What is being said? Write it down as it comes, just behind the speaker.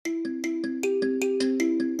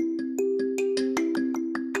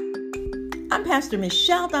Pastor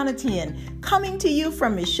Michelle Donatian, coming to you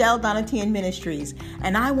from Michelle Donatian Ministries,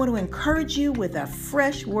 and I want to encourage you with a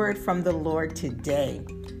fresh word from the Lord today.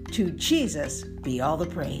 To Jesus be all the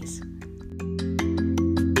praise.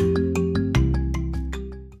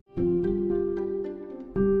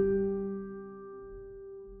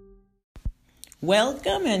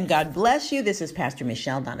 Welcome and God bless you. This is Pastor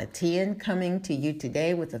Michelle Donatian coming to you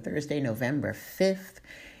today with the Thursday, November 5th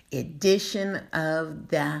edition of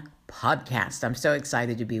the podcast. I'm so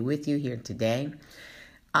excited to be with you here today.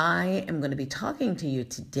 I am going to be talking to you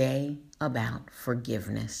today about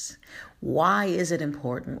forgiveness. Why is it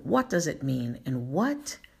important? What does it mean? And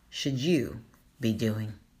what should you be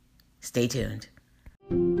doing? Stay tuned.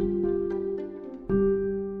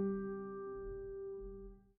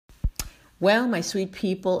 Well, my sweet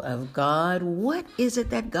people of God, what is it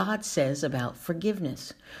that God says about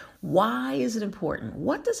forgiveness? Why is it important?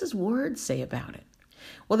 What does His Word say about it?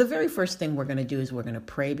 Well, the very first thing we're going to do is we're going to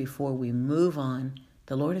pray before we move on.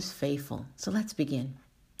 The Lord is faithful. So let's begin.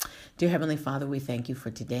 Dear Heavenly Father, we thank you for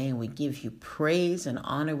today and we give you praise and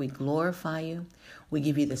honor. We glorify you. We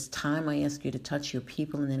give you this time. I ask you to touch your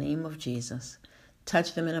people in the name of Jesus.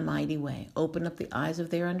 Touch them in a mighty way. Open up the eyes of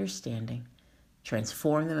their understanding.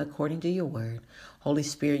 Transform them according to your word. Holy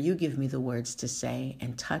Spirit, you give me the words to say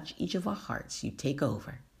and touch each of our hearts. You take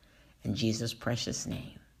over. In Jesus' precious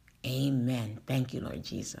name, amen. Thank you, Lord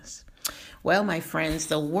Jesus. Well, my friends,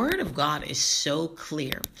 the word of God is so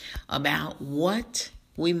clear about what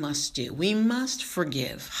we must do. We must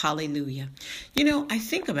forgive. Hallelujah. You know, I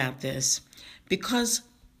think about this because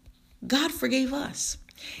God forgave us.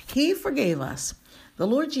 He forgave us. The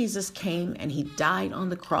Lord Jesus came and He died on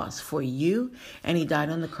the cross for you and He died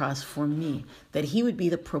on the cross for me, that He would be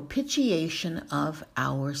the propitiation of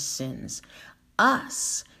our sins.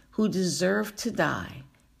 Us who deserve to die,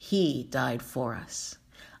 He died for us.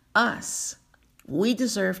 Us, we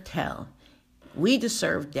deserved hell, we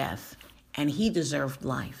deserved death, and He deserved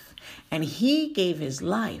life. And He gave His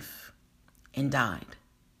life and died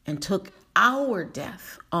and took our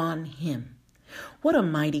death on Him. What a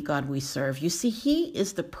mighty God we serve. You see, He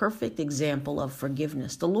is the perfect example of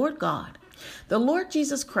forgiveness. The Lord God, the Lord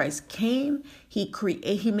Jesus Christ came, He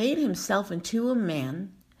made Himself into a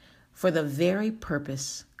man for the very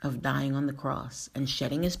purpose of dying on the cross and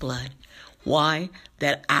shedding His blood. Why?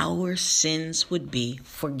 That our sins would be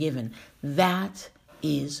forgiven. That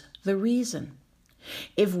is the reason.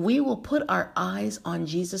 If we will put our eyes on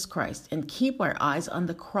Jesus Christ and keep our eyes on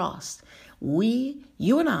the cross,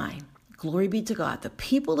 you and I, glory be to God, the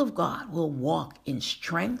people of God will walk in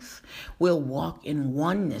strength, will walk in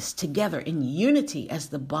oneness together, in unity as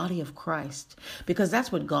the body of Christ, because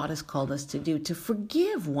that's what God has called us to do, to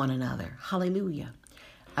forgive one another. Hallelujah.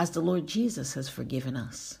 As the Lord Jesus has forgiven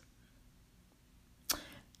us.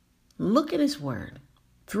 Look at His word.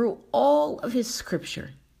 Through all of His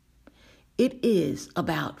scripture, it is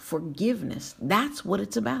about forgiveness. That's what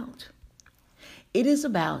it's about. It is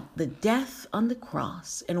about the death on the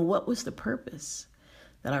cross. And what was the purpose?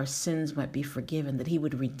 That our sins might be forgiven, that He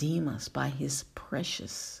would redeem us by His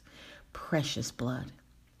precious, precious blood.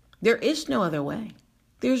 There is no other way.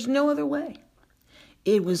 There's no other way.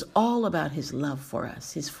 It was all about His love for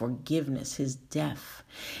us, His forgiveness, His death.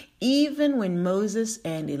 Even when Moses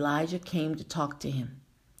and Elijah came to talk to Him,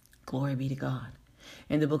 glory be to God,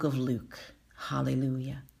 in the book of Luke,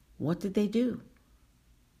 hallelujah, what did they do?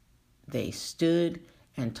 They stood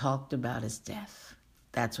and talked about His death.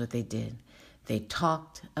 That's what they did. They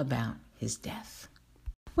talked about His death.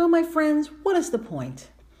 Well, my friends, what is the point?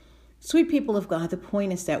 Sweet people of God, the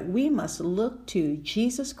point is that we must look to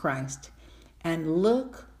Jesus Christ and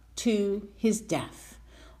look to His death.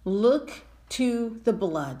 Look to the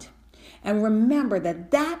blood. And remember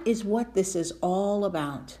that that is what this is all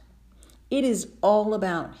about. It is all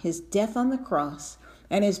about His death on the cross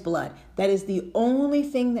and His blood. That is the only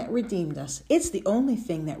thing that redeemed us. It's the only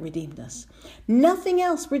thing that redeemed us. Nothing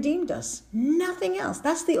else redeemed us. Nothing else.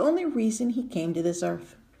 That's the only reason He came to this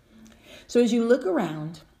earth. So as you look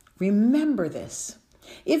around, remember this.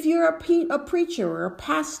 If you're a preacher or a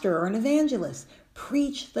pastor or an evangelist,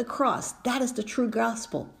 preach the cross. That is the true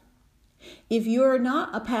gospel. If you're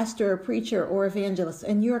not a pastor, a preacher, or evangelist,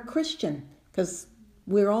 and you're a Christian, because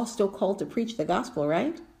we're all still called to preach the gospel,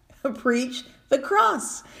 right? Preach the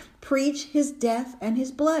cross. Preach His death and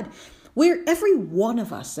His blood. Every one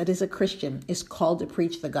of us that is a Christian is called to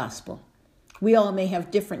preach the gospel. We all may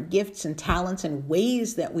have different gifts and talents and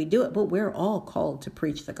ways that we do it, but we're all called to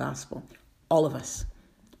preach the gospel. All of us.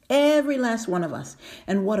 Every last one of us.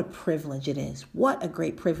 And what a privilege it is. What a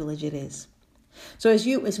great privilege it is. So as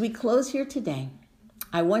we close here today,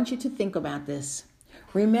 I want you to think about this.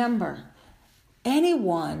 Remember,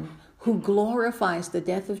 Anyone who glorifies the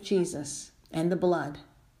death of Jesus and the blood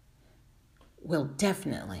will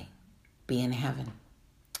definitely be in heaven.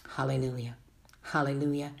 Hallelujah,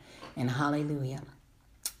 hallelujah, and hallelujah.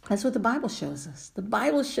 That's what the Bible shows us. The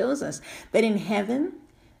Bible shows us that in heaven,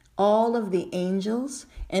 all of the angels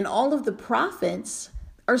and all of the prophets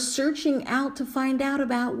are searching out to find out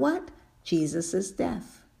about what? Jesus'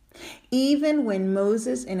 death. Even when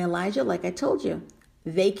Moses and Elijah, like I told you,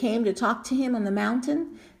 they came to talk to him on the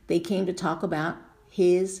mountain, they came to talk about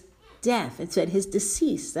his death. It said his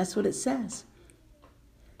decease. That's what it says.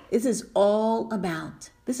 This is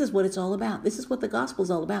what it's all about. This is what the gospel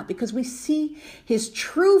is all about, because we see his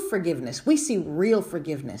true forgiveness. We see real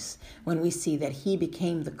forgiveness when we see that he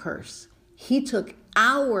became the curse. He took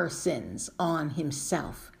our sins on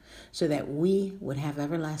himself so that we would have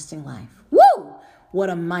everlasting life. Woo! What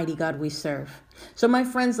a mighty God we serve. So my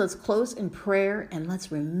friends, let's close in prayer and let's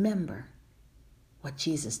remember what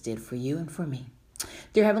Jesus did for you and for me.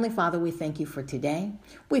 Dear Heavenly Father, we thank you for today.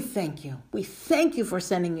 We thank you. We thank you for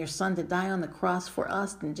sending your Son to die on the cross for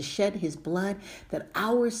us and to shed his blood that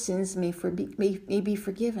our sins may be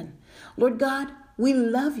forgiven. Lord God, we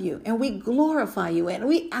love you and we glorify you, and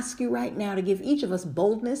we ask you right now to give each of us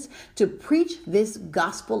boldness to preach this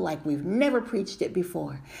gospel like we've never preached it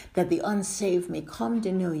before, that the unsaved may come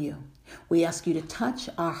to know you. We ask you to touch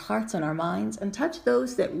our hearts and our minds and touch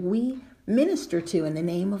those that we minister to in the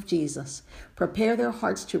name of Jesus. Prepare their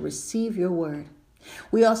hearts to receive your word.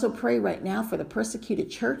 We also pray right now for the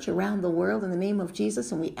persecuted church around the world in the name of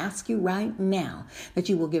Jesus, and we ask you right now that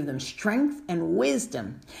you will give them strength and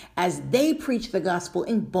wisdom as they preach the gospel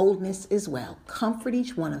in boldness as well. Comfort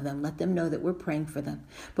each one of them. Let them know that we're praying for them.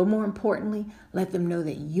 But more importantly, let them know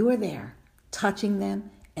that you are there, touching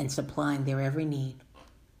them and supplying their every need.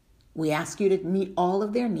 We ask you to meet all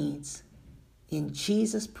of their needs. In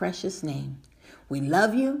Jesus' precious name, we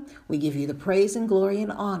love you. We give you the praise and glory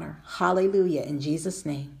and honor. Hallelujah, in Jesus'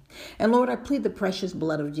 name. And Lord, I plead the precious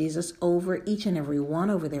blood of Jesus over each and every one,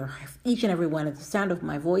 at the sound of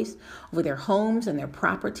my voice, over their homes and their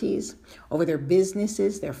properties, over their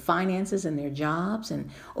businesses, their finances and their jobs, and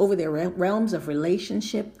over their realms of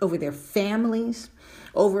relationship, over their families,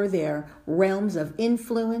 over their realms of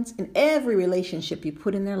influence, in every relationship you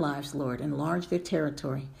put in their lives, Lord. Enlarge their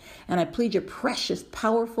territory. And I plead your precious,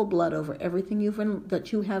 powerful blood over everything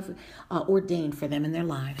that you have ordained for them in their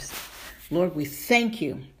lives. Lord, we thank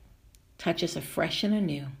you. Touch us afresh and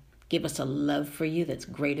anew. Give us a love for you that's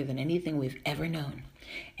greater than anything we've ever known.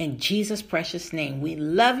 In Jesus' precious name, we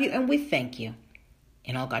love you and we thank you.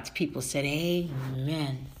 And all God's people said,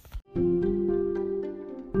 amen.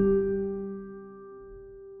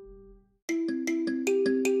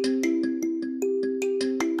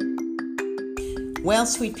 Well,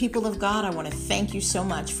 sweet people of God, I want to thank you so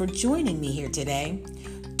much for joining me here today.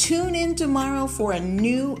 Tune in tomorrow for a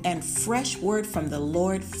new and fresh word from the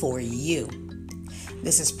Lord for you.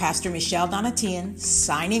 This is Pastor Michelle Donatian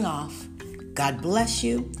signing off. God bless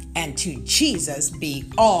you, and to Jesus be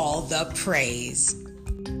all the praise.